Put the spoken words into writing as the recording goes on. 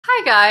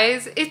Hi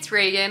guys, it's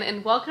Reagan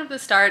and welcome to the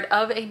start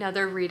of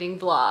another reading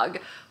vlog.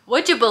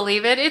 Would you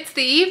believe it? It's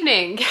the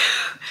evening,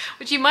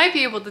 which you might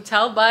be able to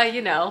tell by,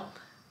 you know,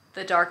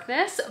 the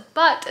darkness,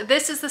 but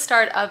this is the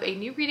start of a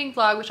new reading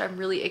vlog, which I'm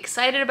really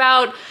excited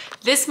about.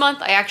 This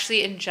month, I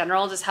actually, in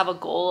general, just have a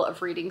goal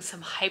of reading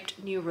some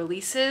hyped new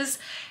releases.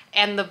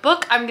 And the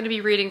book I'm gonna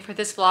be reading for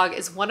this vlog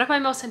is one of my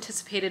most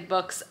anticipated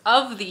books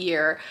of the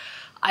year.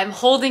 I'm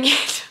holding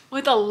it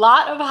with a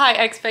lot of high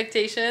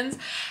expectations,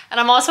 and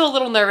I'm also a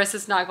little nervous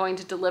it's not going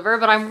to deliver,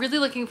 but I'm really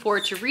looking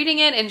forward to reading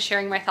it and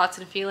sharing my thoughts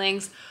and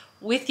feelings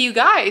with you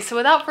guys. So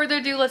without further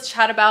ado, let's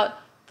chat about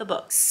the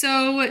book.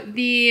 So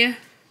the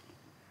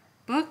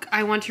book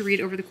I want to read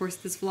over the course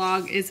of this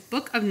vlog is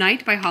Book of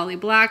Night by Holly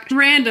Black.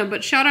 Random,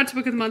 but shout out to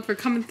Book of the Month for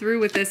coming through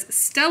with this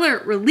stellar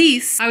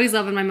release. I always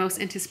love when my most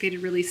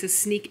anticipated releases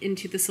sneak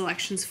into the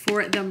selections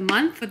for the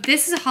month, but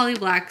this is Holly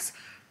Black's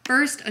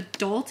first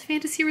adult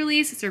fantasy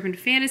release. It's urban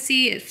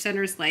fantasy. It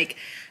centers like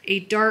a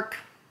dark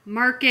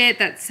market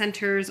that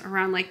centers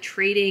around like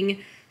trading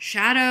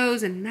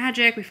shadows and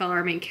magic. We follow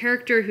our main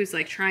character who's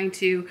like trying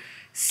to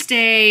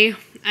stay,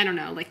 I don't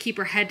know, like keep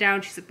her head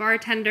down. She's a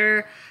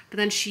bartender, but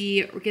then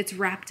she gets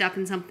wrapped up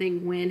in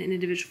something when an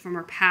individual from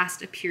her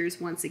past appears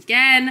once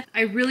again.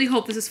 I really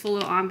hope this is full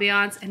of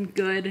ambiance and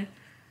good,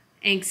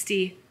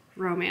 angsty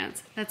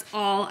romance. That's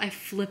all I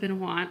flippin'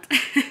 want.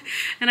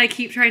 And I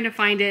keep trying to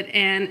find it,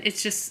 and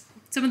it's just,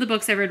 some of the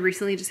books I read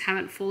recently just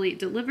haven't fully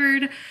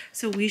delivered.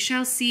 So we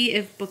shall see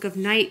if Book of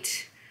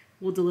Night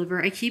will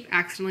deliver. I keep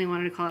accidentally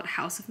wanting to call it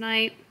House of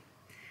Night,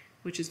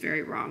 which is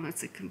very wrong.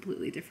 That's a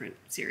completely different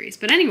series.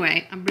 But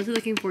anyway, I'm really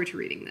looking forward to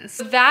reading this.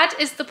 So that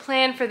is the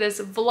plan for this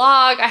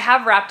vlog. I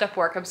have wrapped up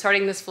work. I'm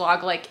starting this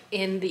vlog like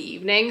in the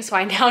evening, so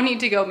I now need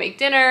to go make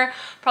dinner,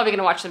 probably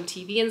gonna watch some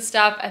TV and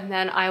stuff, and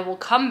then I will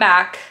come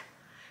back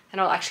and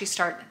I'll actually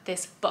start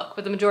this book.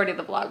 But the majority of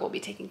the vlog will be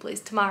taking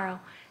place tomorrow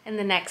and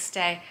the next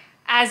day,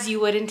 as you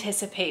would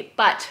anticipate.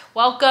 But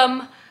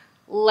welcome,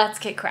 let's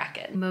get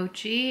cracking.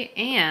 Mochi,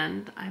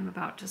 and I'm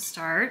about to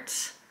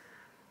start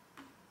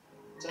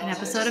an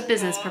episode of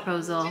Business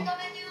Proposal.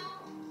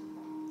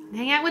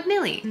 Hang out with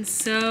Millie. And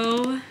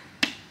so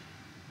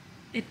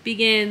it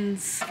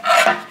begins.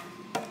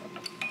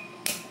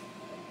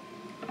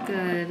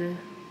 Good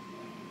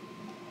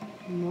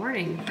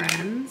morning,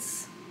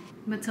 friends.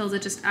 Matilda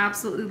just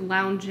absolutely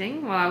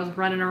lounging while I was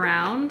running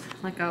around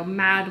like a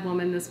mad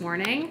woman this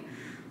morning.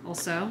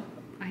 Also,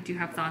 I do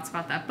have thoughts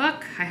about that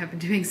book. I have been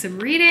doing some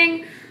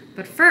reading,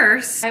 but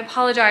first, I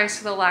apologize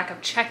for the lack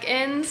of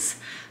check-ins.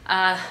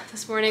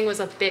 This morning was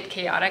a bit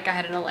chaotic. I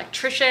had an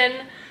electrician.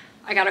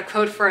 I got a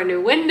quote for a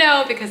new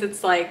window because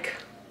it's like,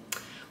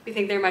 we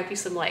think there might be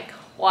some like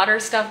water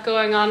stuff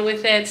going on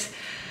with it.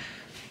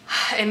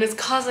 And it's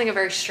causing a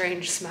very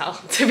strange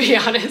smell, to be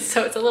honest,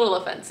 so it's a little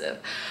offensive.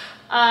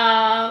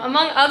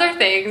 Among other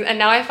things, and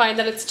now I find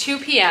that it's 2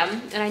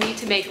 p.m. and I need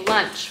to make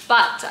lunch,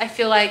 but I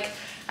feel like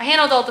I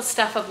handled all the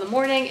stuff of the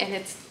morning and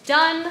it's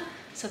done,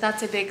 so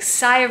that's a big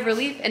sigh of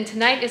relief. And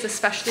tonight is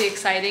especially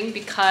exciting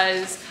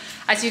because,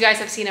 as you guys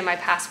have seen in my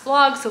past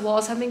vlogs, the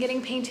walls have been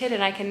getting painted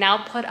and I can now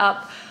put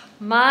up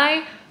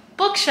my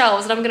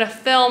bookshelves, and I'm gonna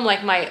film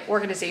like my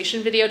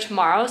organization video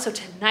tomorrow, so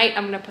tonight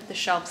I'm gonna put the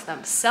shelves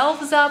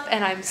themselves up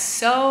and I'm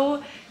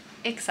so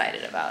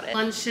excited about it.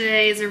 Lunch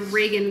today is a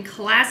Reagan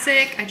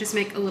classic. I just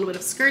make a little bit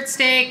of skirt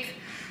steak.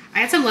 I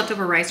had some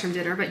leftover rice from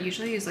dinner, but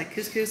usually I use like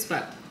couscous,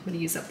 but I'm gonna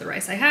use up the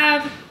rice I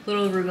have. A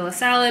little arugula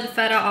salad,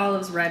 feta,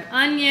 olives, red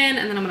onion,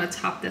 and then I'm gonna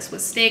top this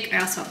with steak. I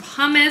also have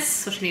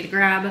hummus, which I need to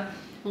grab.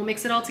 We'll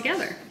mix it all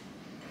together.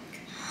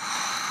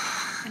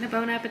 And a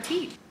bon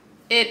appetit.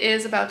 It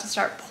is about to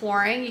start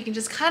pouring. You can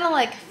just kind of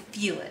like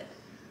feel it.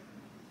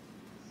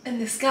 In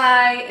the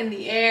sky, in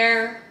the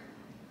air,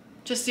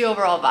 just the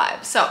overall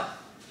vibe. So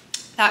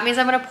that means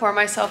I'm gonna pour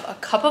myself a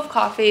cup of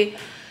coffee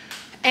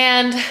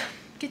and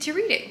get to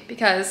reading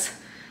because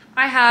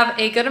I have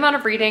a good amount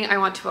of reading I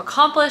want to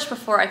accomplish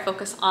before I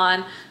focus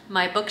on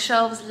my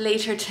bookshelves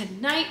later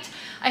tonight.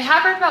 I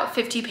have read about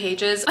 50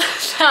 pages.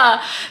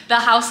 The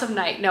House of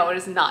Night, no, it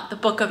is not, the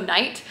Book of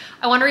Night.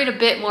 I want to read a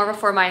bit more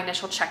before my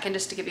initial check-in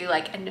just to give you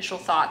like initial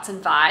thoughts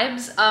and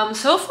vibes.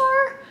 So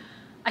far,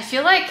 I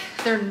feel like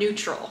they're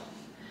neutral.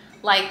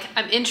 Like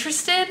I'm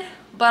interested,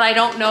 but I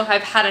don't know if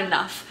I've had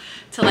enough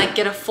to like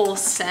get a full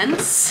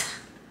sense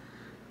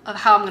of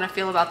how I'm gonna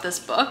feel about this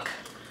book.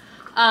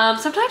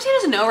 Sometimes you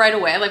just know right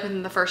away, like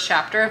within the first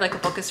chapter, like a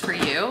book is for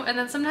you, and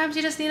then sometimes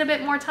you just need a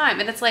bit more time.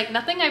 And it's like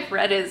nothing I've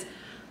read is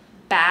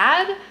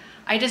bad.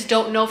 I just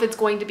don't know if it's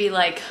going to be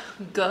like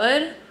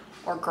good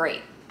or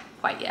great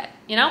quite yet,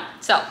 you know?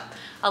 So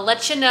I'll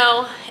let you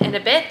know in a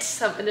bit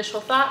some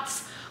initial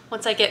thoughts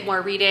once I get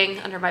more reading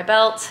under my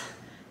belt.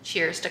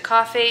 Cheers to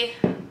coffee.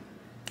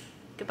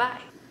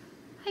 Goodbye.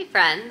 Hi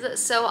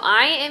friends, so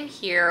I am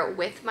here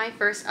with my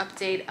first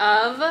update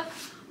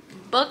of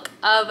Book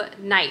of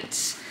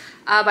Night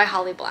by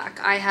Holly Black.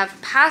 I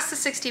have passed the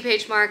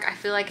 60-page mark. I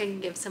feel like I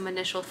can give some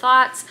initial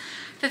thoughts.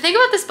 The thing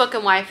about this book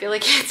and why I feel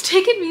like it's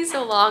taken me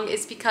so long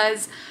is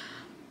because,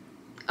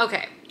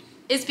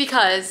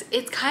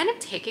 it's kind of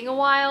taking a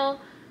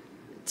while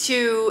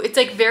it's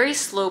like very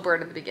slow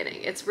burn at the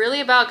beginning. It's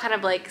really about kind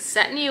of like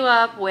setting you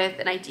up with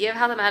an idea of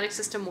how the magic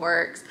system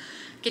works,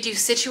 get you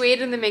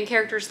situated in the main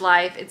character's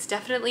life. It's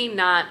definitely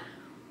not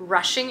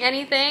rushing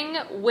anything,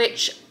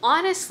 which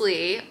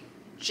honestly,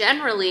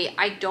 generally,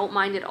 I don't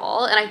mind at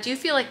all. And I do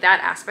feel like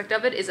that aspect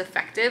of it is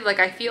effective. Like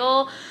I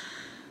feel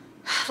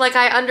like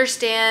I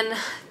understand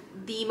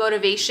the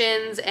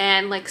motivations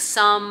and like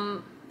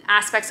some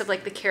aspects of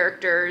like the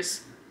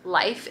character's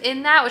life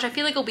in that, which I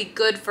feel like will be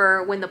good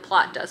for when the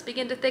plot does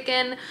begin to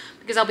thicken,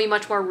 because I'll be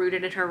much more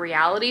rooted in her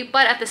reality.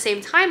 But at the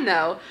same time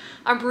though,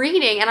 I'm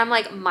reading and I'm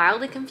like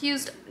mildly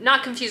confused,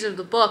 not confused with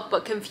the book,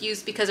 but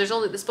confused because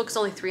this book is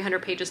only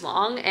 300 pages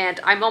long and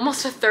I'm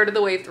almost a third of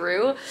the way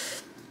through.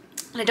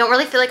 And I don't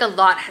really feel like a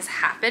lot has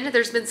happened.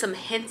 There's been some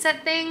hints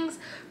at things,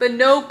 but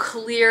no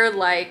clear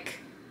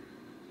like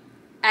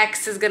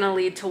X is gonna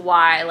lead to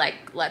Y,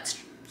 like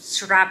let's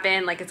strap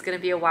in, like it's gonna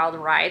be a wild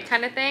ride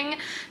kind of thing.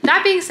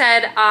 That being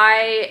said,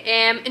 I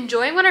am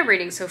enjoying what I'm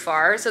reading so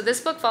far. So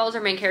this book follows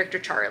our main character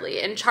Charlie,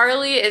 and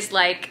Charlie is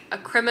like a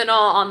criminal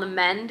on the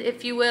mend,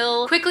 if you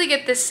will. Quickly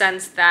get this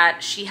sense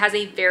that she has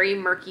a very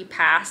murky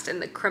past in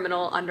the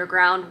criminal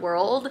underground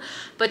world,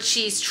 but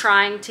she's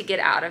trying to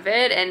get out of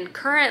it, and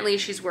currently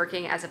she's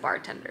working as a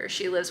bartender.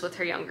 She lives with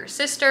her younger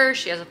sister.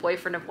 She has a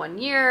boyfriend of 1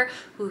 year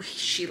who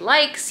she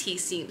likes. He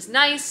seems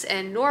nice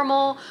and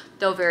normal,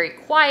 though very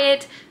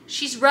quiet.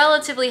 She's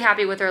relatively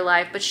happy with her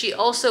life, but she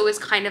also is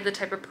kind of the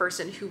type of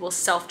person who will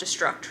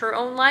self-destruct her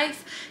own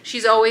life.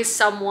 She's always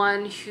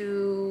someone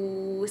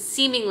who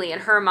seemingly in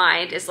her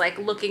mind is like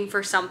looking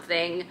for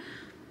something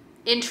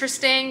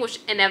interesting,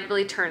 which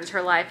inevitably turns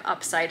her life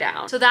upside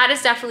down. So that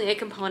is definitely a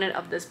component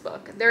of this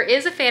book. There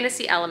is a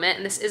fantasy element,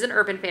 and this is an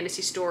urban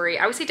fantasy story.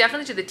 I would say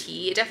definitely to the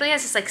T. It definitely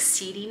has this like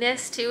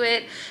seediness to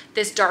it,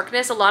 this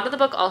darkness. A lot of the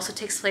book also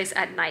takes place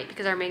at night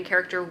because our main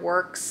character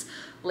works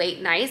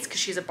late nights because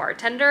she's a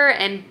bartender,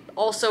 and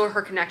also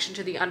her connection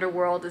to the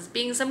underworld as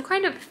being some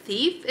kind of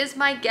thief is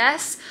my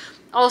guess.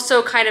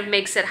 Also kind of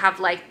makes it have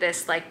like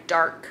this like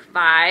dark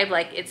vibe,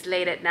 like it's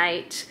late at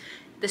night,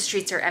 the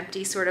streets are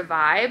empty sort of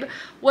vibe.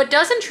 What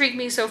does intrigue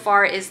me so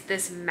far is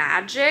this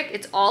magic.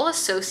 It's all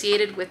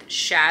associated with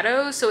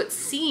shadows. So it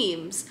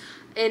seems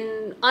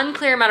an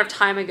unclear amount of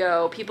time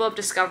ago, people have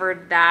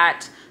discovered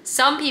that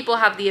some people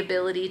have the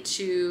ability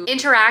to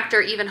interact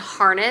or even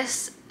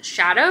harness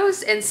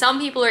shadows, and some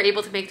people are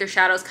able to make their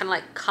shadows kind of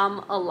like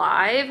come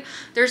alive.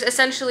 There's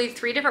essentially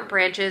 3 different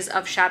branches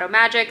of shadow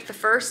magic. The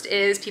first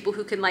is people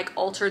who can like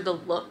alter the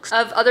looks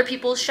of other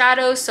people's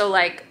shadows. So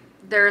like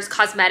there's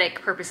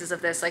cosmetic purposes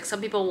of this. Like some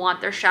people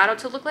want their shadow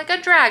to look like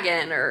a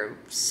dragon or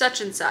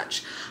such and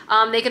such.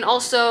 They can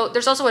also,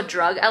 there's also a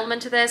drug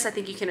element to this. I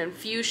think you can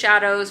infuse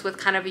shadows with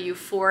kind of a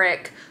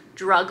euphoric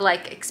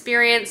drug-like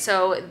experience.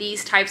 So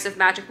these types of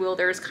magic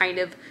wielders kind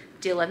of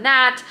deal in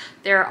that.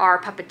 There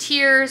are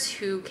puppeteers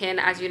who can,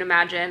 as you'd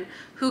imagine,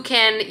 who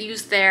can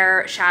use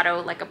their shadow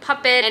like a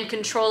puppet and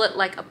control it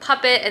like a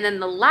puppet. And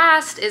then the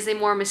last is a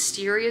more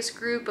mysterious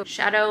group of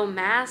shadow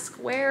mask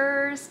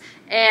wearers,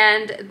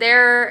 and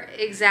their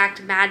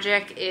exact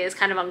magic is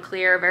kind of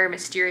unclear, very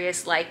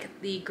mysterious,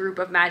 like the group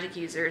of magic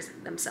users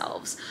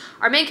themselves.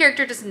 Our main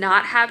character does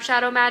not have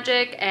shadow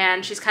magic,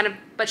 and she's kind of,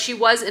 but she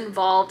was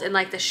involved in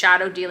like the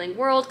shadow dealing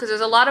world because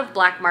there's a lot of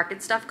black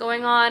market stuff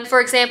going on.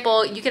 For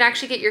example, you can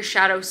actually get your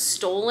shadow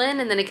stolen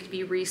and then it could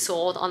be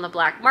resold on the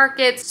black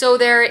market. So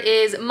there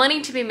is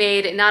money to be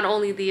made, not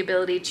only the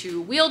ability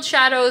to wield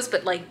shadows,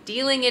 but like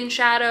dealing in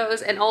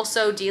shadows and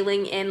also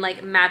dealing in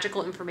like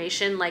magical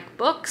information like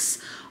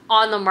books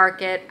on the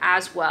market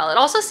as well. It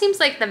also seems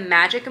like the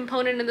magic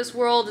component in this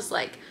world is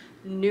like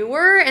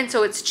newer, and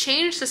so it's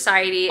changed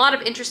society in a lot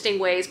of interesting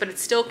ways, but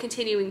it's still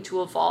continuing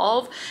to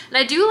evolve. And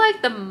I do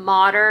like the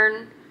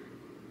modern,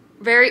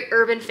 very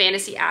urban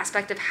fantasy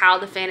aspect of how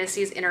the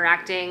fantasy is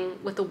interacting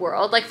with the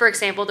world. Like for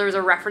example, there was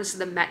a reference to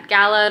the Met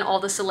Gala and all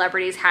the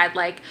celebrities had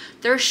like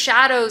their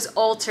shadows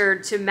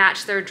altered to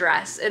match their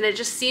dress. And it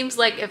just seems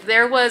like if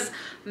there was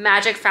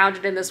magic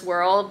founded in this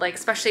world, like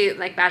especially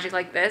like magic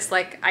like this,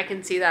 like I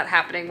can see that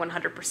happening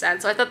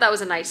 100%. So I thought that was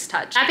a nice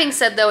touch. That being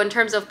said though, in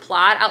terms of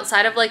plot,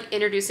 outside of like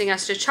introducing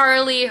us to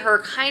Charlie, her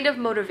kind of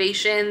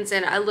motivations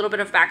and a little bit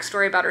of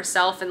backstory about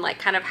herself and like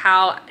kind of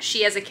how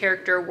she as a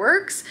character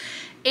works,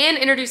 and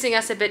introducing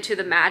us a bit to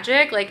the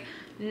magic, like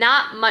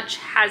not much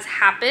has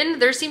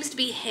happened. There seems to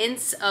be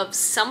hints of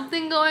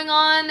something going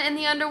on in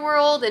the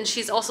underworld, and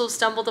she's also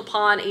stumbled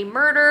upon a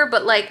murder,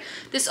 but like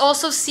this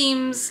also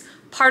seems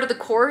part of the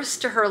course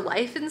to her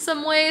life in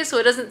some ways, so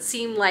it doesn't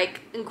seem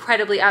like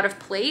incredibly out of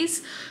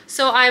place.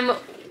 So I'm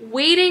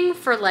waiting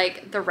for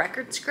like the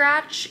record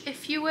scratch,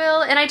 if you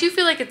will, and I do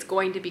feel like it's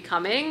going to be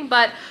coming,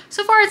 but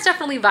so far it's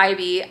definitely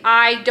vibey.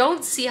 I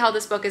don't see how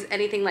this book is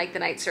anything like The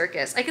Night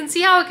Circus. I can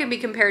see how it can be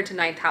compared to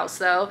Ninth House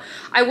though.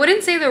 I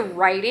wouldn't say the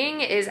writing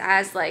is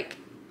as like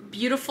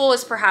beautiful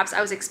as perhaps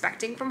I was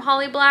expecting from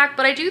Holly Black,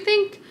 but I do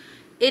think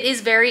it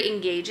is very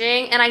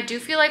engaging, and I do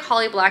feel like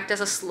Holly Black does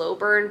a slow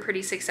burn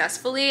pretty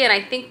successfully, and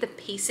I think the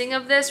pacing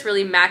of this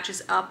really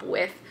matches up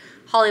with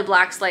Holly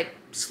Black's like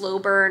slow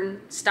burn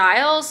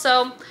style.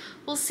 So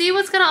we'll see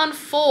what's gonna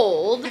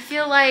unfold. I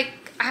feel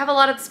like I have a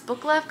lot of this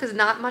book left because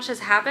not much has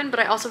happened, but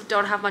I also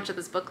don't have much of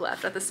this book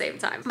left at the same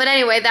time. But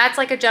anyway, that's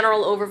like a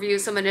general overview,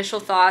 some initial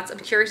thoughts. I'm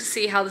curious to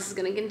see how this is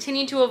gonna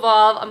continue to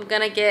evolve. I'm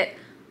gonna get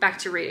back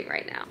to reading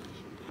right now.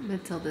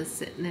 Matilda's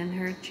sitting in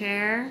her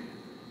chair,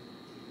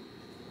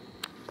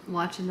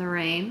 watching the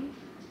rain.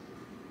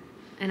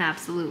 An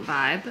absolute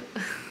vibe.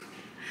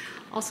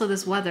 Also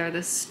this weather,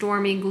 this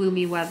stormy,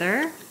 gloomy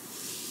weather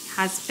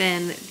has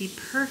been the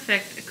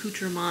perfect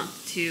accoutrement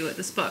to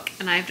this book.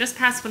 And I've just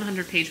passed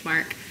 100 page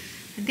mark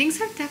and things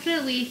are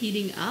definitely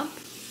heating up.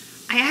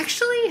 I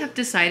actually have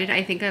decided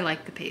I think I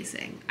like the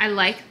pacing. I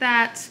like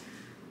that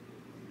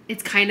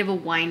it's kind of a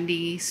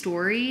windy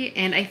story,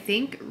 and I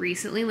think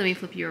recently, let me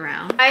flip you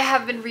around. I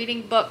have been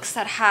reading books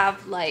that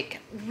have like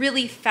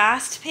really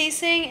fast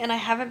pacing and I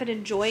haven't been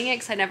enjoying it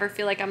because I never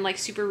feel like I'm like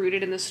super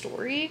rooted in the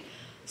story.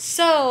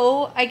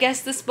 So I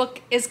guess this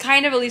book is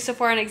kind of, at least so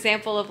far, an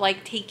example of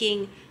like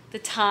taking the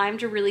time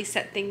to really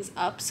set things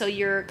up so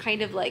you're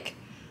kind of like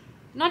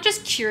not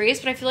just curious,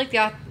 but I feel like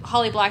the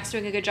Holly Black's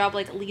doing a good job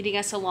like leading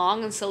us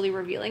along and slowly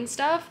revealing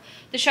stuff.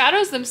 The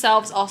shadows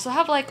themselves also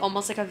have like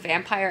almost like a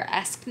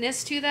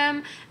vampire-esque-ness to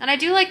them, and I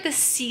do like the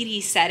seedy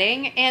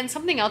setting. And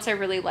something else I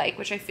really like,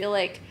 which I feel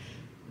like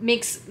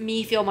makes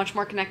me feel much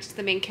more connected to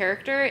the main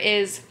character,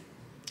 is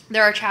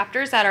there are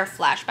chapters that are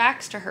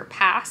flashbacks to her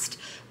past.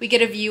 We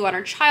get a view on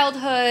her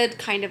childhood,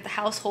 kind of the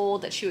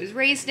household that she was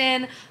raised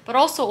in, but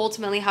also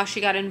ultimately how she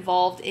got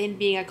involved in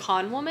being a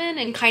con woman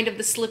and kind of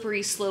the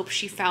slippery slope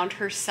she found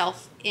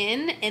herself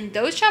in. And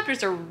those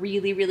chapters are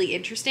really, really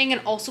interesting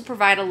and also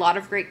provide a lot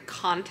of great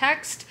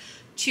context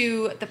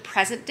to the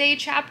present day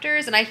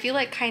chapters. And I feel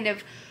like kind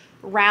of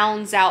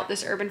rounds out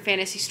this urban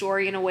fantasy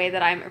story in a way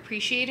that I'm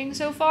appreciating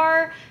so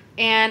far.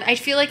 And I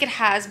feel like it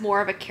has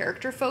more of a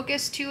character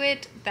focus to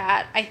it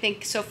that I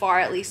think so far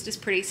at least is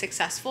pretty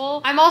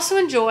successful. I'm also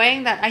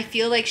enjoying that I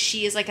feel like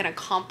she is like an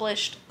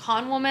accomplished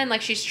con woman.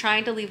 Like she's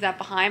trying to leave that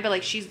behind, but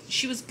like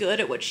she was good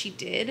at what she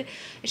did.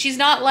 And she's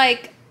not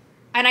like,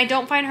 and I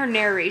don't find her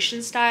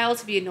narration style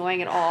to be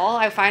annoying at all.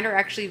 I find her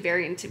actually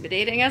very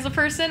intimidating as a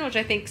person, which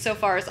I think so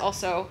far is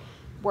also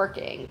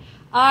working.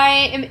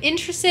 I am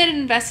interested and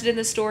invested in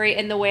the story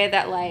in the way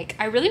that like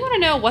I really want to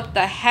know what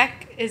the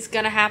heck is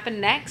gonna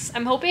happen next.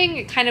 I'm hoping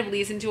it kind of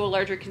leads into a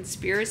larger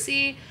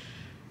conspiracy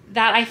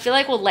that I feel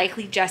like will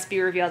likely just be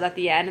revealed at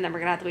the end, and then we're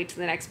gonna have to wait till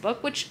the next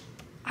book, which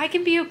I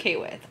can be okay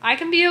with. I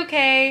can be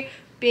okay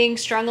being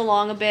strung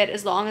along a bit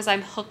as long as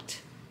I'm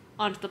hooked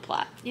onto the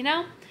plot, you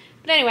know?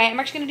 But anyway, I'm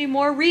actually gonna do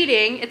more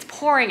reading. It's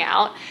pouring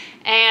out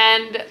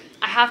and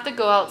I have to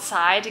go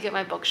outside to get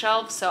my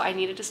bookshelves, so I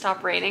needed to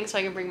stop raining so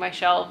I can bring my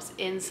shelves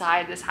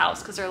inside this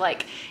house because they're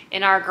like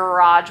in our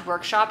garage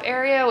workshop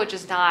area, which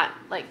is not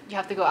like, you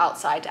have to go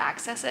outside to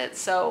access it.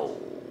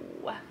 So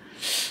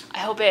I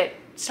hope it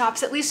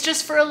stops at least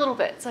just for a little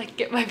bit so I can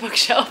get my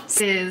bookshelves.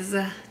 It is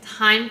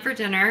time for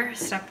dinner.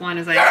 Step one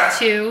is I have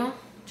 2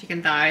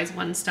 chicken thighs,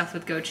 one stuffed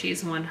with goat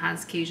cheese, and one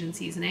has Cajun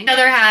seasoning. The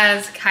other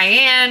has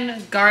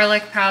cayenne,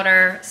 garlic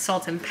powder,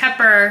 salt and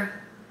pepper.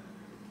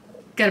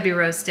 Gotta be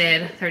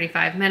roasted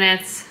 35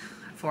 minutes,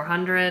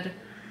 400.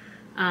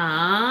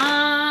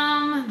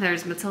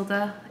 There's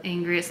Matilda,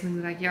 angry at something in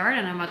the backyard,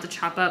 and I'm about to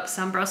chop up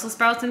some Brussels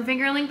sprouts and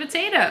fingerling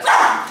potatoes.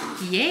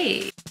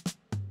 Yay.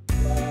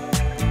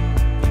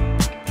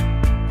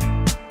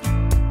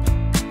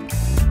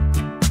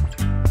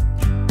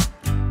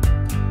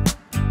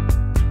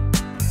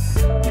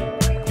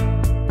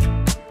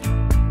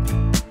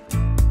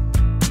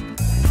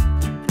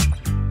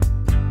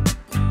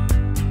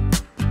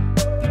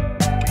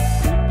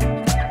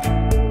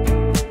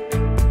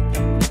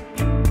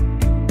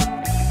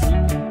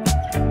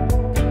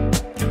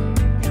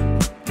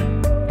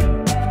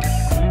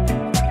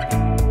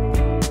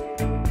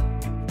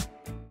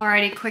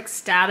 Alrighty, quick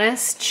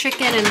status.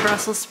 Chicken and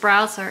Brussels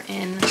sprouts are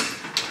in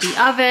the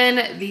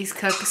oven. These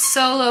cook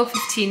solo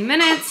 15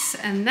 minutes,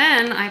 and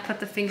then I put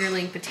the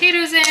fingerling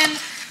potatoes in,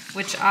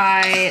 which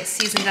I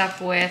seasoned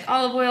up with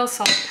olive oil,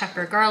 salt,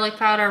 pepper, garlic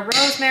powder,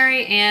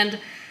 rosemary, and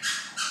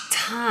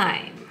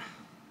thyme.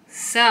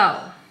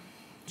 So,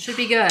 should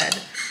be good.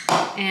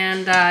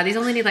 And these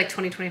only need like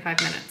 20-25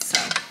 minutes, so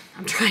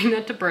I'm trying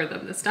not to burn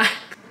them this time.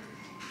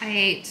 I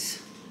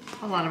ate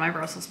a lot of my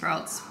Brussels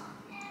sprouts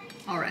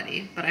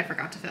already, but I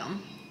forgot to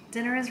film.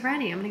 Dinner is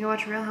ready. I'm gonna go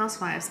watch Real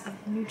Housewives of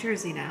New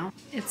Jersey now.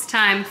 It's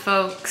time,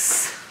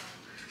 folks.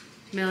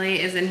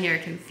 Millie is in here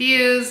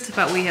confused,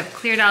 but we have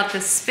cleared out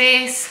this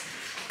space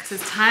because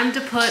it's time to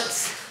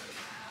put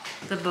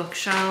the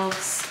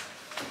bookshelves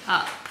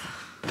up.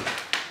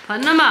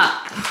 Putting them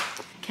up.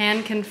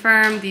 Can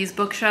confirm these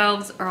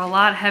bookshelves are a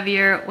lot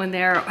heavier when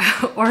they're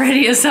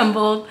already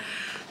assembled,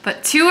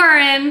 but 2 are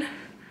in,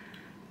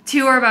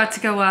 2 are about to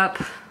go up.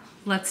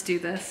 Let's do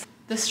this.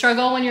 The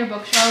struggle when your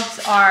bookshelves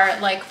are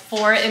like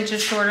 4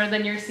 inches shorter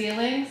than your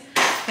ceilings,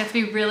 you have to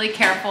be really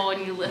careful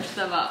when you lift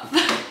them up.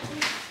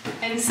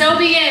 And so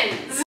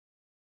begins.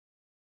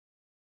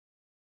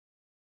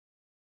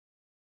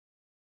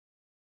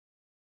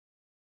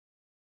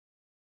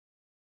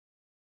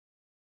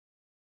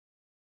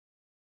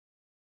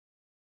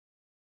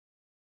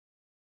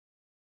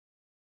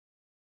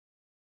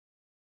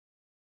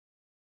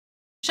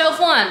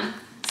 Shelf 1,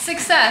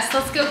 success.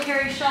 Let's go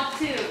carry shelf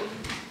 2.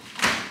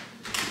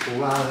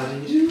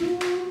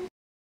 Wa-dee-doo.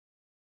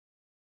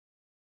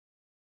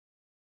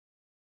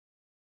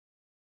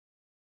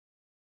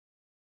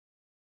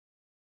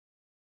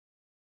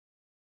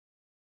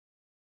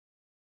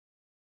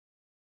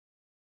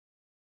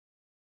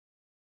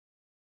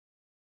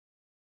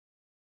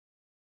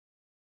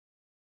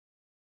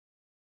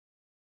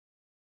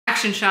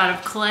 Action shot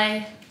of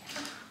Clay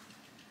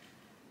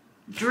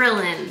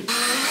drilling.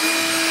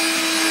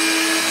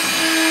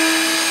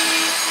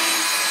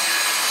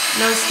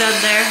 No stud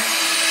there.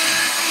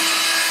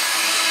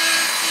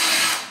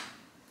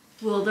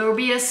 Will there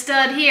be a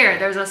stud here?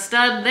 There's a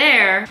stud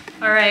there.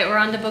 All right, we're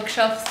on to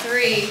bookshelf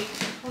 3.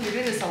 Oh, you're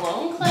doing this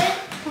alone, Clay?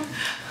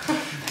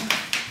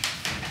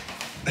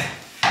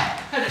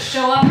 Had to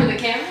show up for the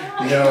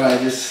camera? No, I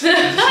just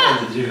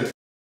had to do it.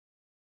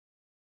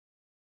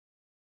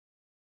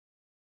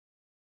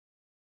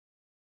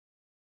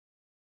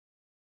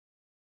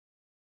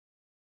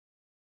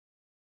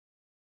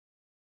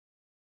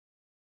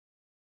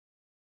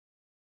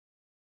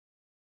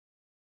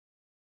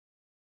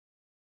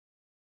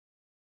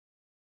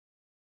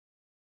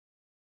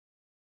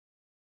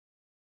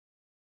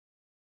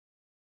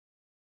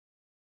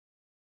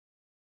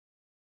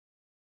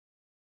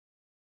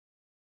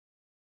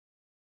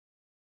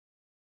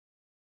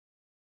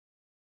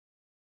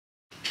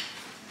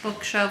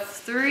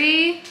 Bookshelf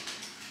 3,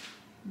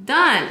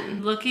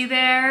 done. Looky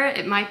there,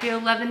 it might be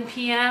 11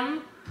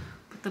 p.m.,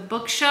 but the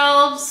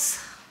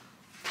bookshelves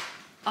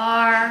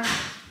are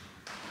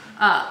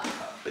up.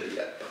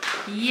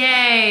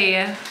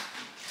 Yay.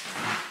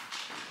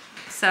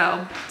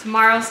 So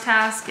tomorrow's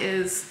task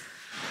is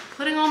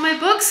putting all my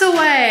books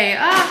away.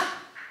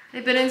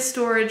 They've been in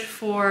storage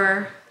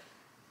for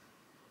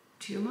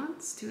 2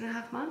 months,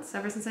 2.5 months,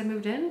 ever since I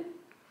moved in.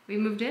 We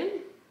moved in.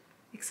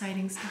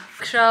 Exciting stuff.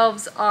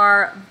 Shelves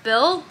are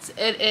built.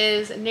 It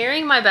is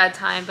nearing my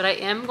bedtime, but I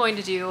am going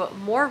to do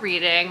more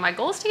reading. My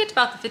goal is to get to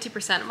about the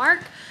 50% mark,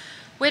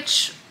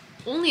 which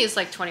only is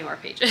like 20 more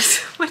pages,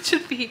 which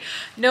should be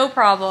no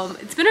problem.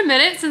 It's been a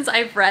minute since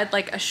I've read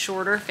like a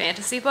shorter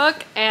fantasy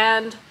book,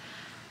 and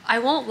I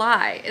won't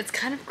lie, it's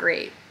kind of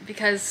great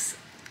because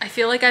I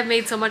feel like I've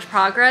made so much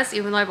progress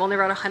even though I've only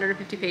read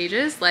 150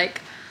 pages.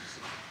 Like,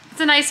 it's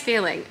a nice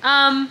feeling.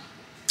 Well,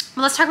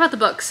 let's talk about the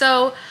book.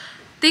 So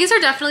things are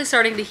definitely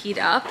starting to heat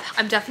up.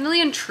 I'm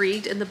definitely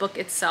intrigued in the book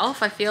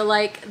itself. I feel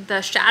like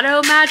the shadow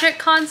magic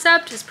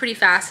concept is pretty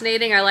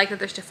fascinating. I like that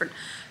there's different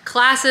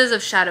classes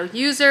of shadow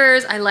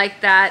users. I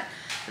like that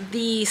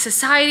the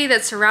society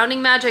that's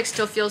surrounding magic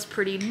still feels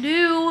pretty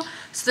new.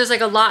 So there's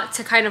like a lot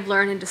to kind of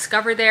learn and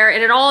discover there.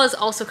 And it all is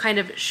also kind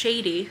of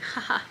shady.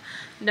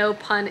 No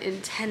pun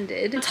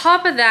intended. On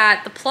top of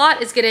that, the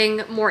plot is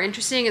getting more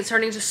interesting. It's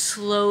starting to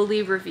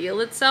slowly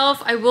reveal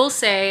itself. I will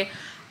say,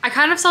 I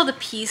kind of saw the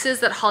pieces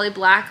that Holly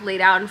Black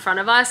laid out in front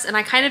of us, and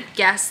I kind of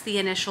guessed the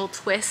initial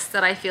twists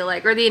that I feel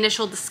like, or the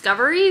initial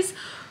discoveries,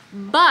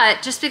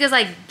 but just because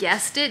I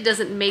guessed it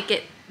doesn't make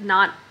it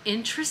not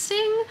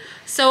interesting.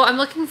 So I'm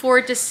looking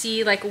forward to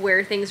see like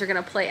where things are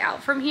gonna play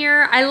out from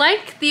here. I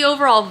like the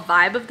overall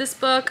vibe of this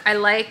book. I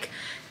like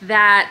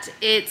that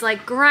it's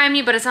like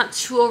grimy, but it's not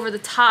too over the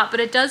top, but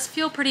it does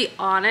feel pretty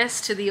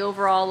honest to the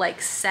overall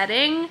like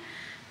setting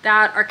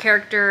that our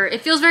character,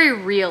 it feels very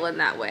real in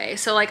that way.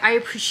 So like I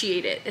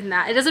appreciate it in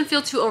that. It doesn't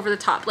feel too over the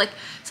top. Like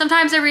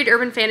sometimes I read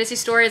urban fantasy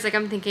stories, like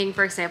I'm thinking,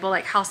 for example,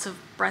 like House of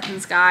Breath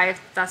and Sky, if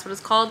that's what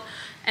it's called.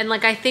 And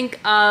like I think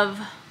of,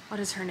 what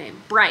is her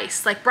name?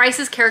 Bryce. Like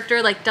Bryce's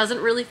character like doesn't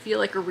really feel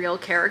like a real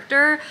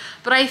character,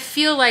 but I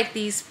feel like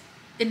these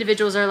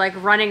individuals are like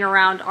running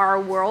around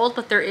our world,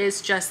 but there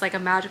is just like a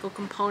magical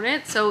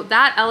component. So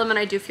that element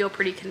I do feel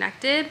pretty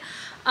connected.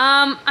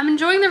 I'm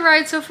enjoying the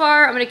ride so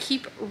far. I'm gonna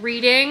keep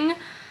reading.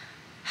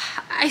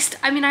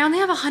 I mean, I only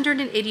have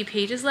 180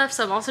 pages left,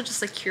 so I'm also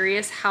just like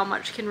curious how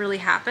much can really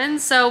happen.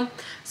 So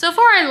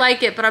far I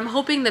like it, but I'm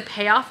hoping the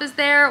payoff is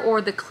there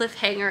or the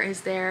cliffhanger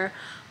is there,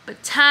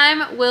 but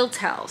time will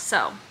tell.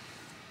 So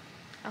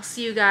I'll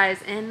see you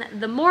guys in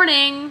the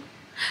morning.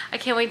 I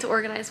can't wait to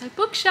organize my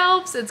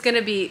bookshelves. It's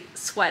gonna be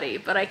sweaty,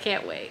 but I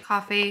can't wait.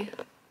 Coffee,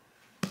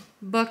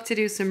 book to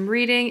do some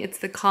reading. It's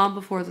The Calm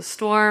Before the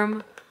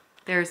Storm.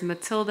 There's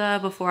Matilda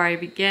before I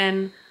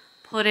begin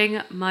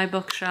putting my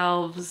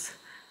bookshelves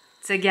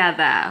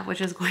together, which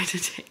is going to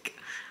take,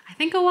 I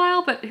think, a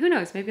while, but who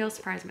knows, maybe I'll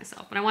surprise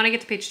myself. But I want to get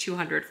to page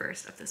 200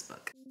 first of this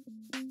book.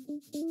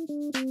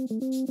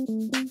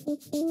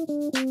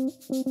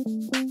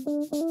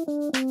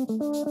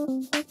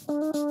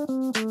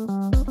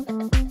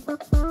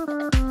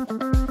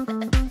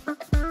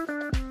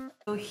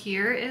 So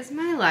here is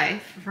my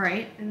life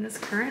right in this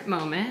current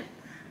moment.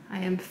 I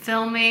am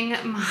filming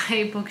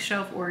my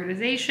bookshelf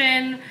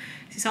organization.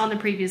 As you saw in the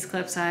previous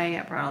clips,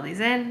 I brought all these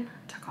in,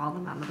 took all of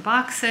them out of the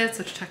boxes,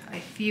 which took a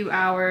few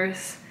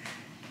hours.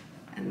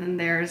 And then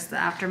there's the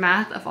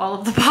aftermath of all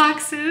of the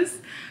boxes.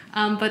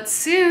 But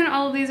soon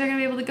all of these are gonna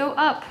be able to go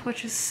up,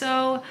 which is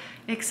so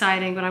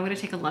exciting. But I'm gonna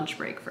take a lunch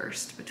break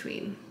first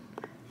between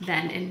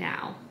then and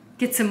now.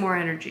 Get some more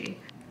energy.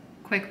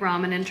 quick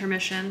ramen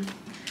intermission.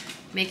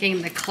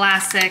 Making the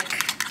classic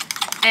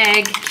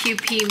egg,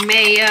 QP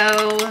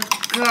mayo,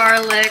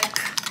 garlic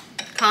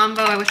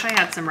combo. I wish I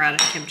had some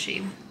radish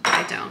kimchi.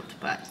 I don't,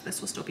 but this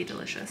will still be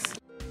delicious.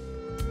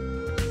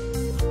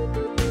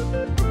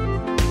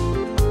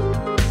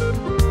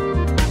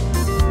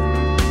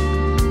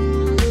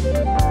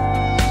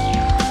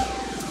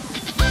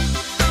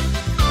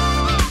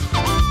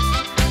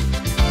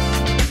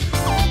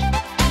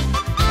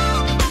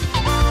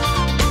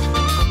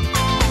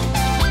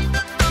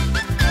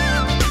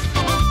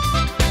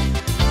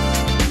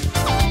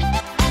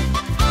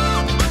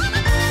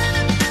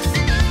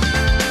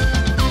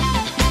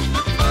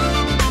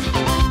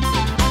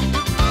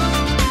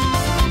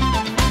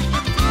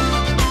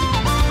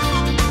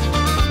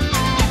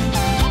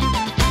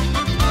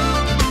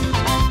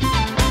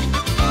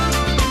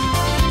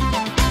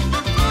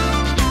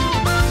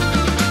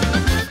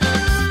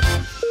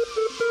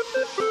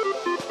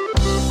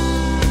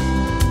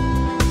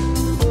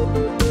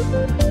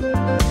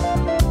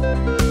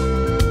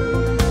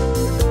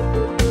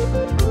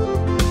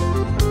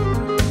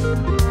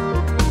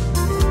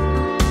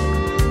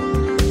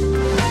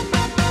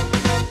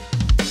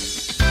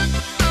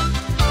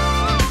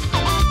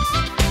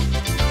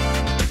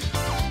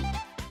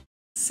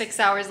 6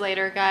 hours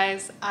later,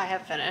 guys, I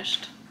have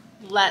finished.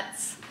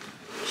 Let's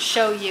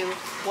show you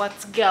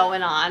what's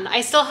going on.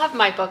 I still have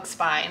my book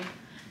spine,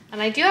 and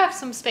I do have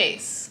some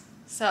space,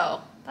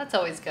 so that's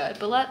always good.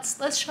 But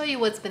let's show you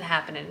what's been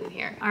happening in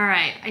here. All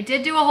right, I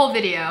did do a whole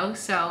video,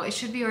 so it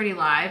should be already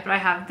live, but I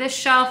have this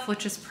shelf,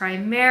 which is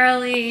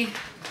primarily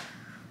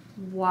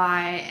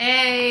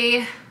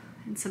YA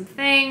and some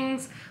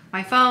things.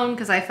 My phone,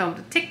 because I filmed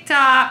a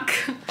TikTok.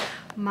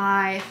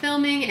 My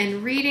filming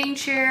and reading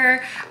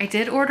chair. I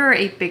did order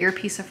a bigger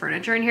piece of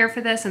furniture in here for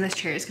this, and this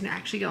chair is gonna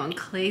actually go in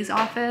Clay's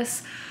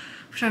office,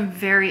 which I'm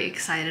very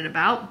excited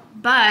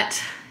about.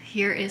 But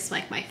here is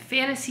like my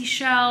fantasy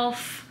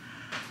shelf,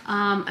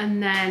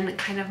 and then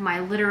kind of my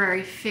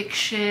literary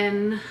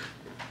fiction,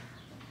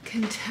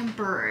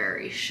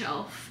 contemporary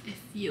shelf, if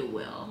you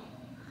will.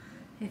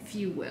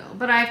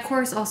 But I of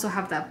course also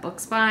have that book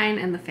spine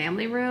in the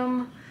family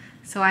room,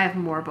 so I have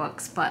more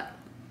books, but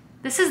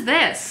this is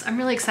this. I'm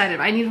really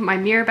excited. I need my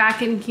mirror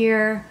back in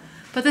here,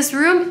 but this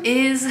room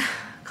is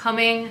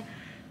coming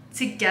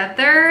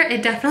together.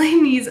 It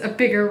definitely needs a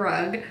bigger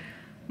rug,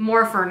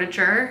 more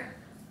furniture,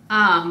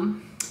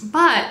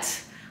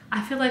 but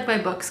I feel like my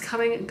books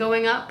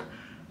going up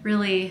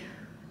really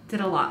did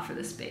a lot for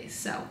the space.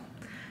 So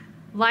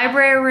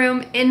library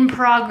room in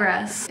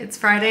progress. It's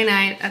Friday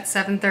night at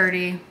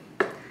 7:30.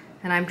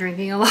 And I'm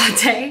drinking a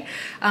latte.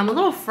 A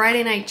little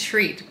Friday night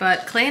treat,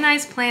 but Clay and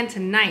I's plan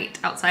tonight,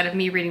 outside of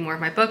me reading more of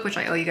my book, which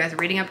I owe you guys a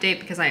reading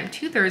update because I am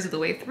 2/3 of the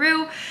way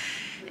through,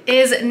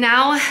 is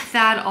now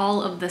that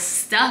all of the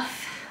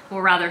stuff,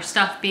 or rather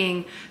stuff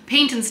being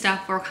paint and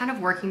stuff, we're kind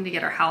of working to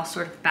get our house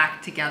sort of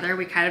back together.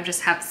 We kind of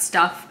just have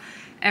stuff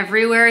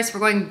everywhere, so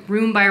we're going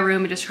room by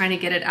room and just trying to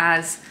get it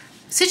as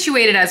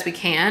situated as we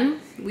can.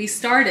 We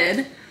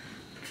started,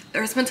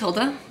 there's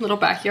Matilda, little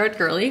backyard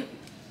girly.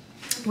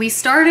 We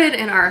started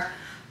in our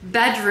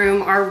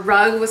bedroom. Our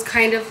rug was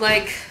kind of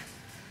like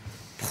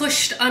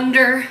pushed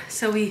under,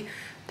 so we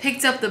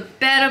picked up the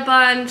bed a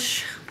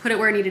bunch, put it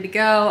where it needed to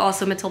go.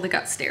 Also, Matilda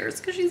got stairs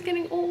because she's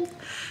getting old.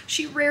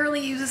 She rarely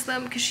uses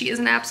them because she is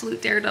an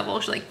absolute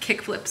daredevil. She like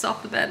kick flips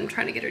off the bed. I'm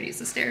trying to get her to use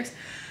the stairs.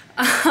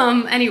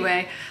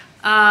 Anyway,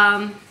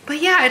 but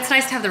yeah, it's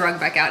nice to have the rug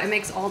back out. It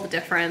makes all the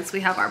difference.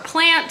 We have our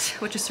plant,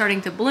 which is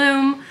starting to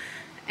bloom,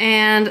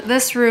 and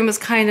this room is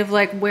kind of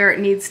like where it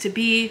needs to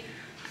be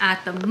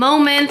at the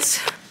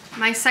moment.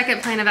 My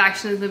second plan of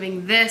action is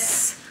moving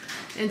this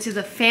into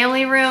the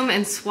family room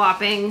and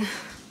swapping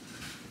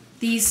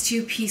these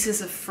two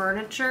pieces of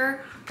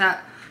furniture.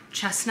 That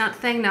chestnut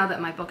thing, now that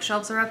my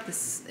bookshelves are up,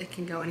 it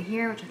can go in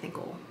here, which I think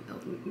will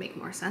make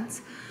more sense.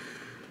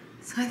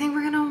 So I think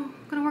we're gonna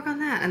work on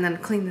that, and then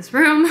clean this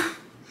room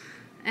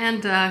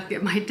and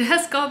get my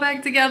desk all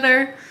back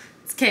together.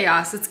 It's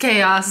chaos, it's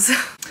chaos.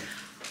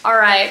 All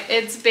right,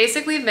 it's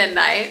basically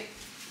midnight.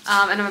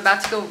 And I'm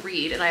about to go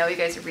read, and I owe you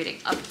guys a reading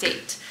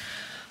update.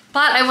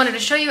 But I wanted to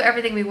show you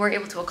everything we were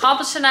able to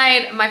accomplish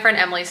tonight. My friend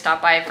Emily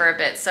stopped by for a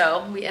bit,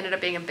 so we ended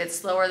up being a bit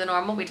slower than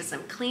normal. We did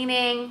some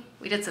cleaning,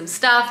 we did some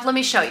stuff. Let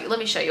me show you,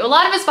 A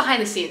lot of it's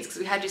behind the scenes because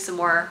we had to do some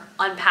more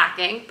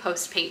unpacking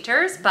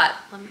post-painters, but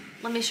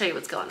let me show you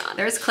what's going on.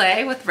 There's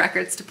Clay with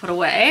records to put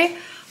away.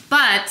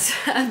 But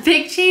a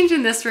big change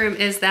in this room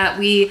is that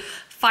we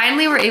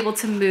finally were able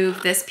to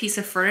move this piece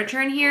of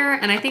furniture in here,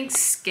 and I think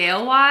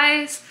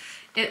scale-wise,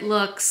 it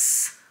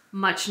looks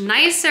much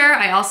nicer.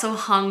 I also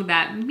hung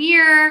that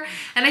mirror,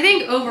 and I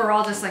think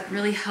overall just like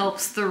really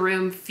helps the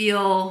room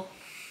feel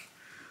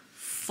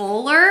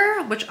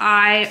fuller, which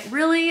I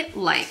really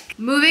like.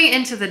 Moving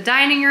into the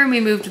dining room, we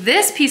moved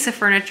this piece of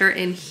furniture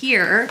in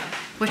here,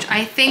 which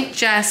I think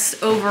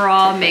just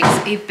overall makes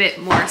a bit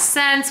more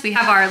sense. We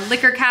have our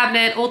liquor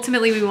cabinet.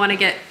 Ultimately, we want to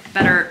get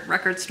better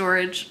record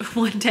storage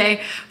one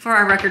day for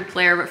our record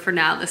player, but for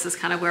now, this is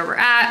kind of where we're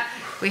at.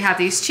 We have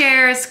these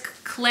chairs.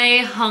 Clay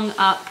hung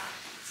up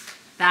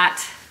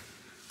that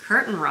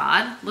curtain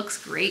rod.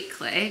 Looks great,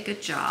 Clay,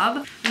 good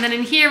job. And then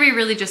in here, we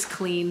really just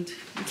cleaned.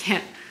 You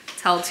can't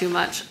tell too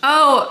much.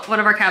 Oh, one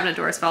of our cabinet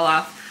doors fell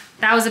off.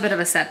 That was a bit of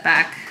a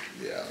setback.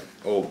 Yeah,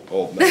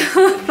 old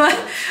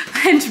man.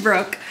 And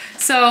broke.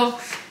 So,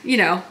 you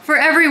know, for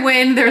every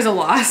win, there's a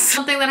loss.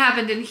 Something that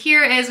happened in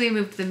here is we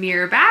moved the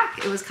mirror back.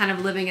 It was kind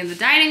of living in the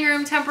dining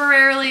room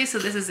temporarily, so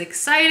this is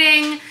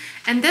exciting.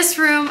 And this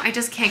room, I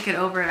just can't get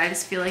over it. I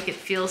just feel like it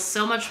feels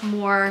so much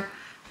more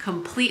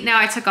complete now.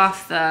 I took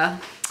off the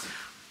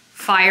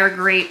fire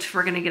grate.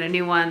 We're gonna get a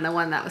new one. The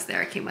one that was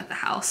there came with the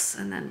house.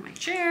 And then my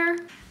chair.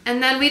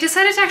 And then we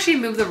decided to actually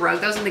move the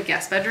rug that was in the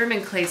guest bedroom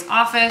in Clay's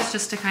office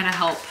just to kind of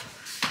help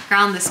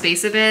ground the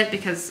space a bit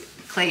because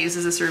Clay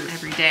uses this room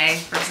every day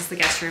versus the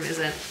guest room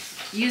isn't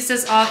used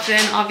as often,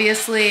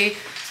 obviously.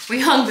 We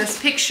hung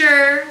this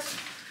picture.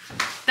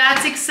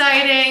 That's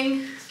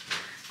exciting.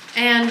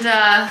 And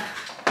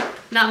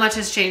not much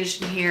has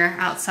changed in here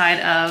outside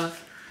of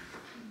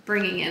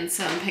bringing in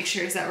some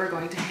pictures that we're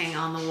going to hang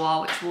on the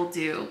wall, which we'll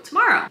do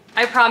tomorrow.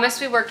 I promise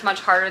we worked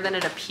much harder than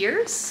it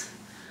appears.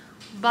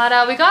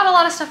 But we got a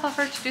lot of stuff off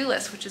our to-do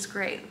list, which is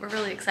great. We're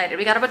really excited.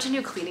 We got a bunch of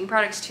new cleaning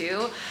products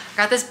too. I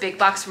got this big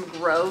box from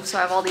Grove, so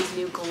I have all these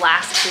new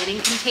glass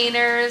cleaning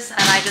containers, and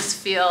I just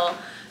feel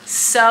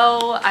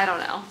so, I don't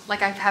know,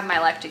 like I've had my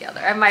life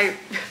together. I have my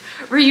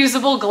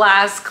reusable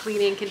glass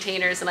cleaning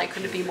containers, and I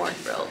couldn't be more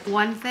thrilled.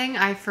 One thing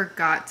I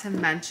forgot to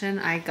mention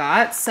I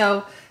got,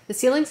 so the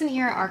ceilings in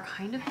here are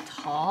kind of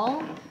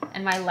tall,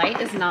 and my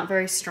light is not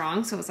very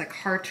strong, so it's like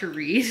hard to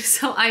read.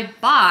 So I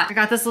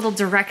got this little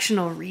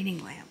directional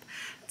reading lamp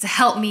to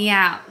help me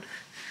out.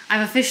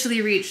 I've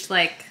officially reached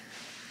like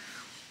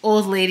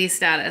old lady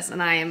status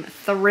and I am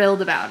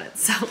thrilled about it.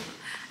 So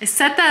I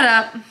set that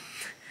up,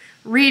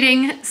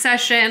 reading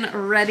session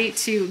ready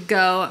to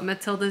go.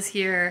 Matilda's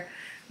here.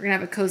 We're gonna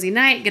have a cozy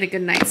night, get a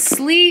good night's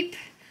sleep,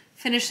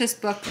 finish this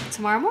book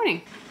tomorrow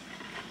morning.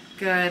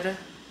 Good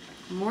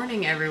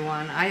morning,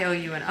 everyone. I owe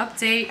you an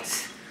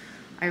update.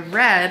 I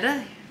read,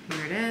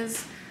 here it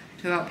is,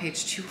 to about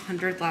page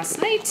 200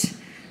 last night,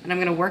 and I'm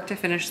gonna work to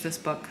finish this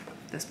book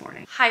this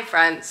morning. Hi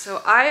friends,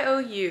 so I owe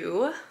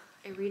you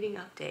a reading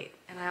update,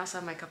 and I also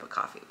have my cup of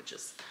coffee, which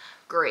is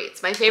great.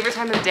 It's my favorite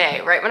time of the day.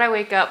 Right when I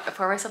wake up, I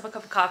pour myself a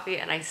cup of coffee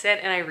and I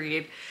sit and I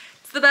read.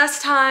 It's the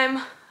best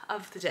time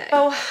of the day.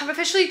 So I'm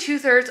officially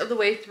 2/3 of the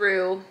way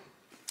through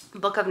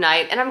Book of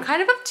Night, and I'm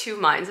kind of two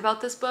minds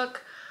about this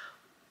book.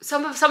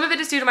 Some of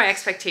it is due to my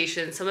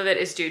expectations, some of it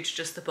is due to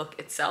just the book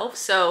itself.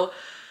 So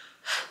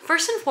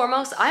first and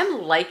foremost,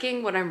 I'm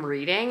liking what I'm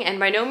reading, and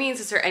by no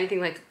means is there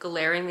anything like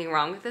glaringly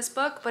wrong with this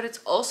book, but it's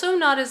also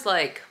not as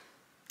like,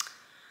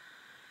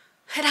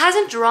 it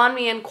hasn't drawn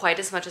me in quite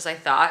as much as I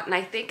thought. And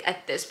I think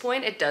at this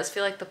point, it does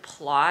feel like the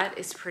plot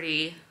is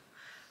pretty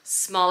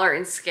smaller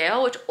in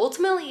scale, which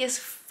ultimately is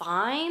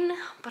fine,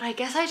 but I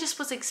guess I just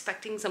was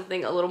expecting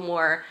something a little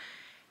more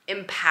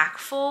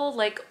impactful.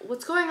 Like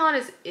what's going on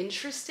is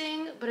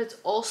interesting, but it's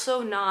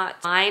also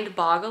not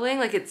mind-boggling.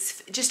 Like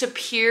it just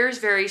appears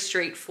very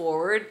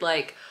straightforward,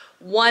 like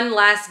one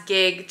last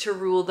gig to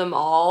rule them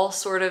all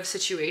sort of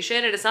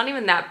situation. And it's not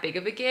even that big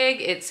of a gig.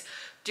 It's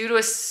due to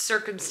a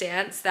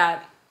circumstance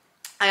that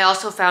I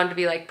also found to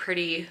be like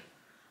pretty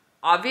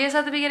obvious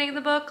at the beginning of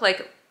the book.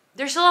 Like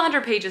there's still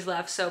 100 pages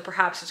left, so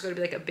perhaps there's going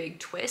to be like a big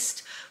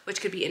twist,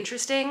 which could be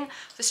interesting.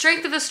 The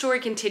strength of the story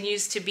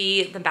continues to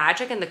be the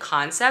magic and the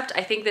concept.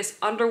 I think this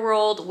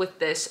underworld with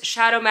this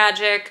shadow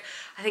magic,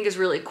 I think is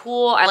really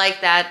cool. I like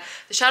that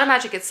the shadow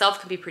magic itself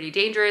can be pretty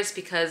dangerous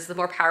because the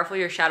more powerful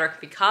your shadow can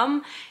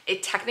become,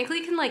 it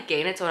technically can like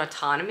gain its own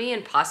autonomy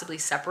and possibly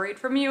separate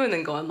from you and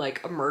then go on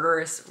like a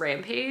murderous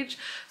rampage.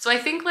 So I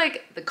think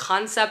like the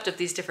concept of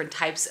these different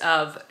types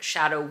of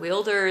shadow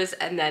wielders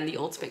and then the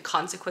ultimate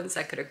consequence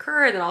that could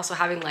occur, and then also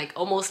having like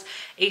almost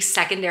a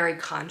secondary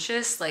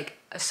conscious like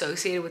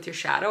associated with your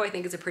shadow, I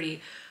think is a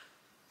pretty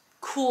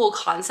cool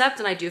concept,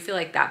 and I do feel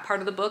like that part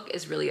of the book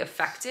is really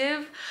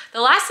effective.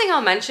 The last thing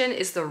I'll mention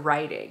is the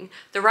writing.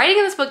 The writing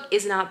in this book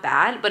is not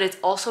bad, but it's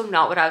also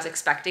not what I was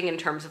expecting in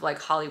terms of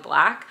like Holly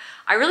Black.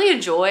 I really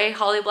enjoy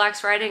Holly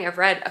Black's writing. I've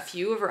read a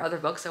few of her other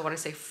books, I want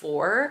to say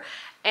 4,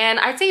 and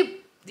I'd say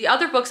the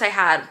other books I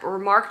had were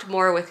marked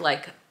more with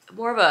like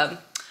more of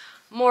a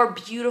more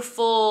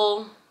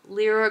beautiful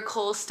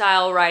lyrical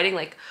style writing,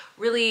 like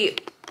really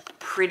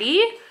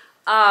pretty.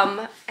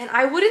 And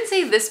I wouldn't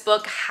say this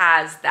book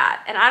has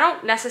that. And I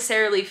don't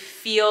necessarily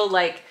feel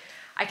like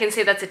I can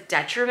say that's a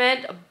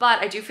detriment, but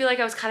I do feel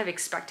like I was kind of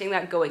expecting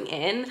that going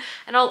in.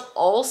 And I'll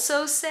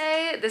also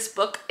say this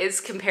book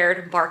is compared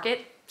to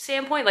market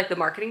standpoint, like the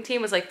marketing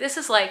team was like, this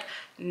is like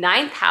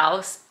Ninth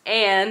House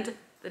and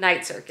the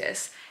Night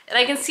Circus. And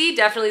I can see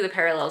definitely the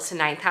parallels to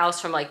Ninth House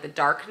from like the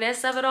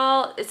darkness of it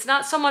all. It's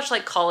not so much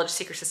like college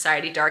secret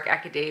society, dark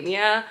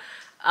academia,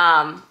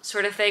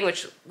 sort of thing,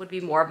 which would be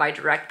more of my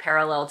direct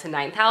parallel to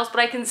Ninth House, but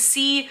I can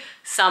see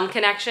some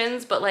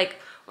connections. But like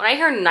when I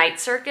hear Night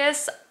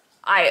Circus,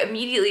 I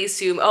immediately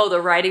assume, oh, the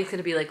writing's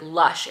gonna be like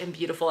lush and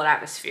beautiful and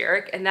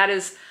atmospheric, and that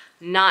is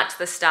not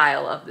the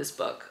style of this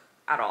book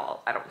at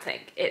all, I don't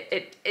think.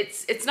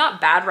 It's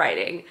not bad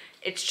writing.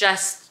 It's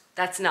just,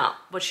 that's not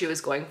what she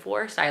was going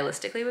for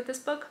stylistically with this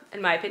book,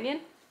 in my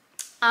opinion.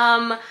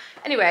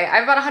 Anyway, I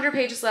have about 100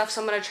 pages left,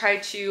 so I'm gonna try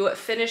to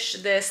finish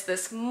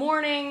this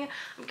morning.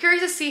 I'm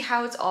curious to see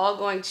how it's all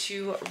going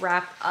to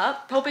wrap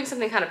up. Hoping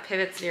something kind of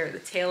pivots near the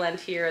tail end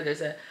here.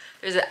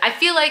 I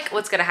feel like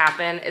what's gonna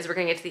happen is we're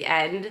gonna get to the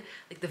end,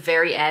 like the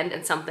very end,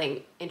 and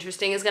something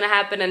interesting is gonna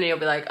happen, and then you'll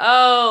be like,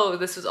 oh,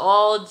 this was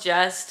all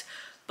just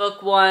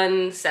book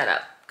one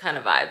setup kind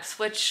of vibes,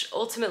 which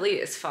ultimately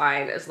is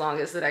fine as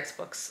long as the next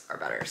books are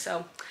better.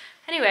 So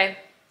anyway,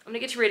 I'm gonna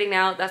get to reading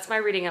now. That's my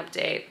reading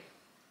update.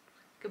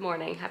 Good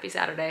morning, happy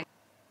Saturday.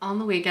 On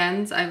the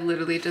weekends, I've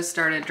literally just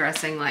started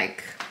dressing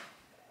like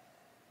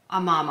a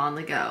mom on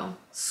the go.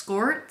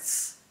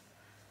 Skirts,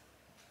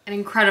 an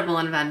incredible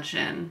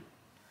invention.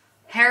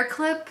 Hair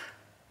clip,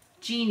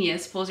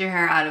 genius, pulls your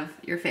hair out of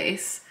your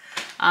face.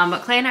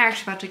 But Clay and I are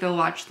actually about to go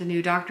watch the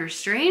new Doctor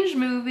Strange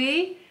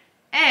movie,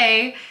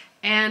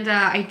 and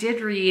I did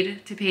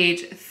read to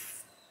page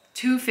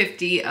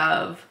 250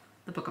 of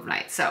the Book of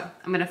Night. So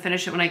I'm gonna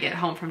finish it when I get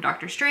home from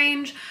Doctor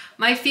Strange.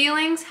 My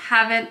feelings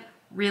haven't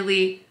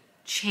really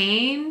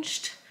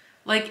changed.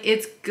 Like,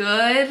 it's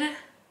good,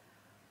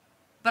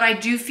 but I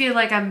do feel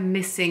like I'm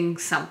missing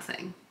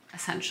something,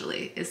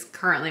 essentially, is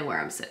currently where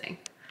I'm sitting.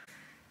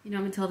 You know,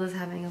 Matilda's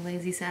having a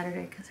lazy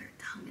Saturday because her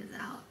tongue is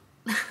out.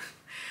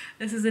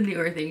 This is a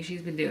newer thing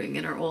she's been doing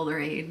in her older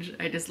age.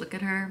 I just look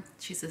at her,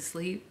 she's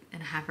asleep,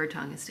 and half her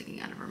tongue is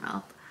sticking out of her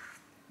mouth.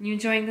 You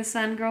enjoying the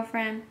sun,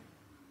 girlfriend?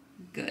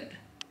 Good.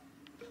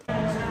 We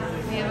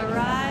have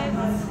arrived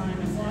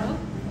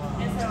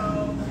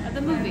at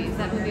the movies.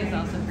 That movie is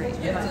also great.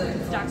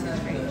 It's Doctor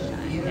Strange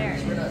time. There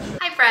it is.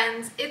 Hi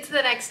friends, it's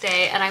the next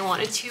day and I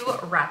wanted to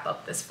wrap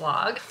up this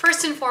vlog.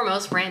 First and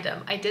foremost,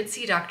 random. I did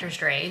see Doctor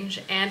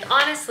Strange, and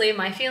honestly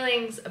my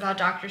feelings about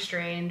Doctor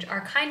Strange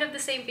are kind of the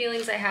same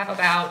feelings I have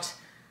about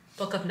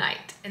Book of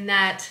Night, in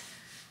that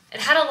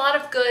it had a lot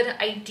of good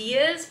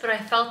ideas, but I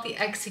felt the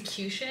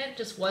execution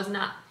just was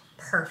not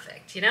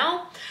perfect, you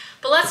know?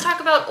 But let's talk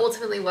about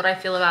ultimately what I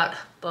feel about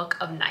Book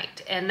of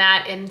Night, and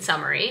that in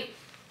summary,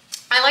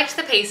 I liked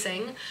the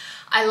pacing.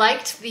 I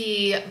liked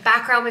the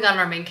background we got on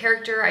our main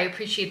character. I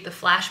appreciate the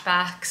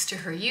flashbacks to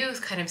her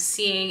youth, kind of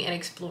seeing and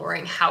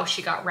exploring how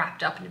she got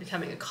wrapped up into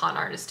becoming a con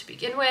artist to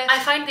begin with. I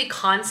find the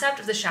concept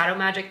of the shadow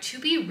magic to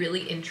be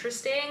really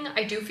interesting.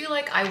 I do feel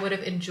like I would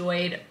have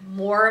enjoyed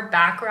more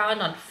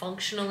background on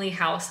functionally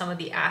how some of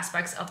the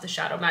aspects of the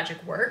shadow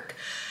magic work.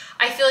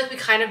 I feel like we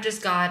kind of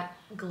just got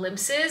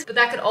glimpses, but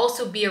that could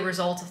also be a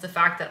result of the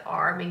fact that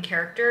our main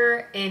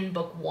character in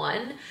book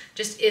one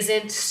just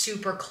isn't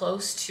super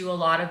close to a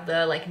lot of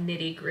the like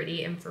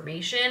nitty-gritty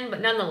information.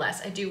 But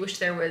nonetheless, I do wish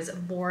there was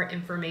more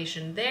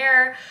information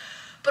there.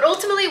 But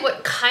ultimately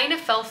what kind of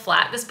fell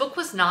flat, this book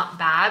was not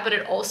bad, but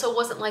it also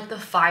wasn't like the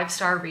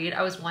 5-star read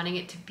I was wanting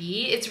it to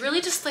be. It's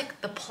really just like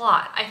the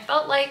plot. I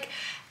felt like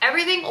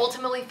everything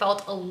ultimately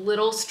felt a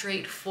little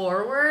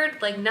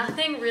straightforward. Like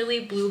nothing really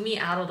blew me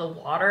out of the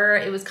water.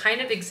 It was kind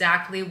of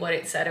exactly what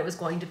it said it was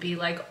going to be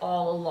like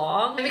all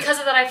along. And because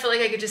of that, I feel like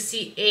I could just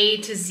see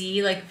A to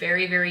Z like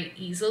very, very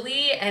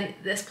easily. And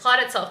this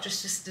plot itself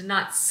just did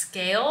not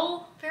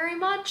scale very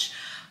much.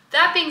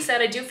 That being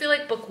said, I do feel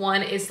like book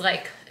one is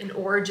like an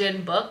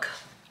origin book.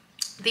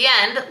 The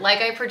end, like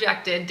I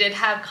projected, did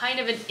have kind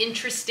of an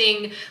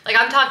interesting, like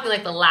I'm talking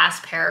like the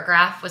last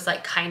paragraph was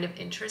like kind of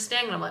interesting.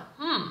 And I'm like,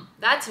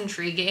 that's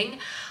intriguing.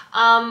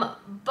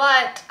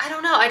 But I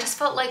don't know, I just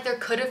felt like there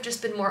could have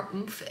just been more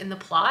oomph in the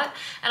plot.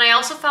 And I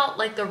also felt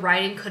like the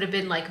writing could have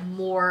been like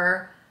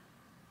more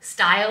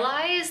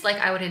stylized, like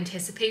I would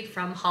anticipate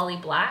from Holly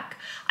Black.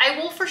 I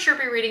will for sure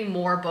be reading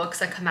more books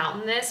that come out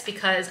in this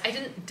because I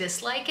didn't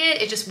dislike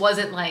it. It just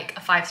wasn't like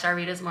a 5-star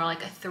read, it was more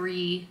like a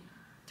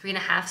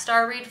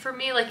 3.5-star read for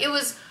me. Like it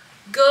was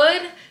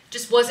good,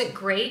 just wasn't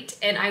great,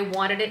 and I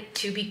wanted it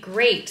to be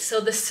great. So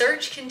the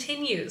search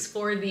continues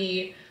for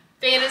the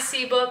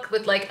fantasy book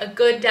with like a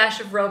good dash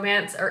of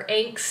romance or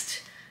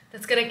angst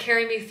that's gonna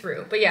carry me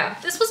through. But yeah,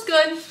 this was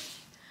good,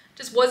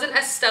 just wasn't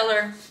as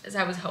stellar as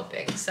I was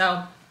hoping.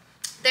 So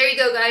there you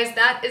go, guys.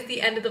 That is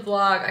the end of the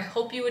vlog. I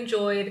hope you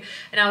enjoyed,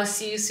 and I will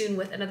see you soon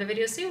with another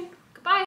video soon.